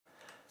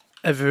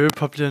A very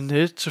popular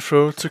nade to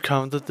throw to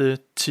counter the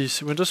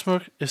TC window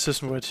smoke is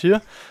this one right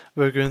here.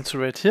 We're going to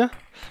right here.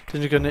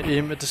 Then you're gonna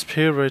aim at this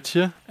pair right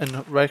here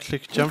and right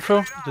click jump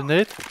throw the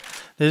nade.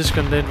 Then it's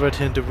gonna land right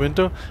here in the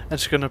window and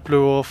it's gonna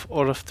blow off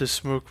all of the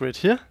smoke right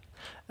here.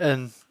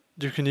 And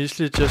you can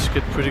easily just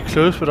get pretty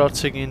close without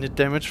taking any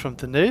damage from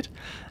the nade.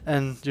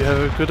 And you have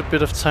a good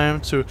bit of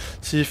time to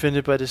see if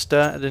anybody's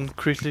there and then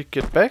quickly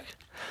get back.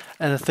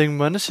 And the thing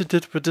Monacy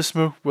did with this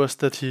smoke was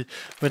that he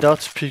went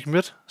out to peek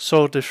mid,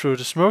 saw they threw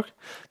the smoke,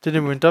 then he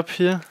went up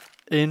here,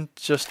 aimed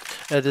just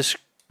at this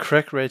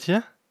crack right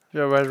here,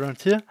 right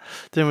around here.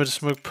 Then when the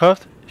smoke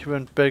popped, he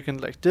went back in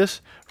like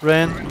this,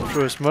 ran,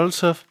 threw his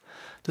Molotov.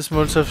 This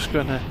Molotov is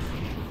gonna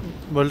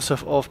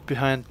Molotov off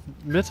behind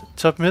mid,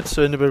 top mid,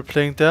 so anybody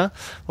playing there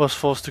was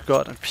forced to go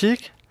out and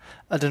peek.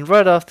 And then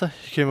right after,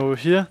 he came over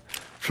here,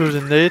 threw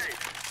the nade,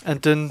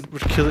 and then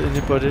would kill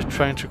anybody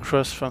trying to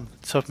cross from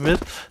top mid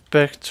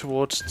back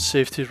towards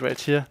safety right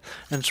here,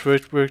 and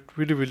it worked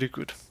really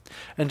good.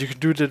 And you can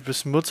do that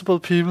with multiple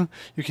people.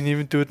 You can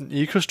even do it in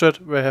eco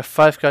strat where I have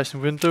 5 guys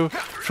in window,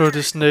 throw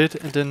this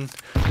nade, and then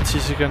it's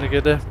easy gonna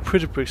get a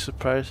pretty big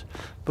surprise.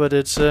 But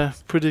it's a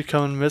pretty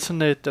common meta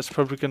nade that's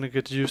probably gonna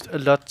get used a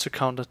lot to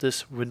counter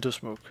this window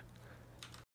smoke.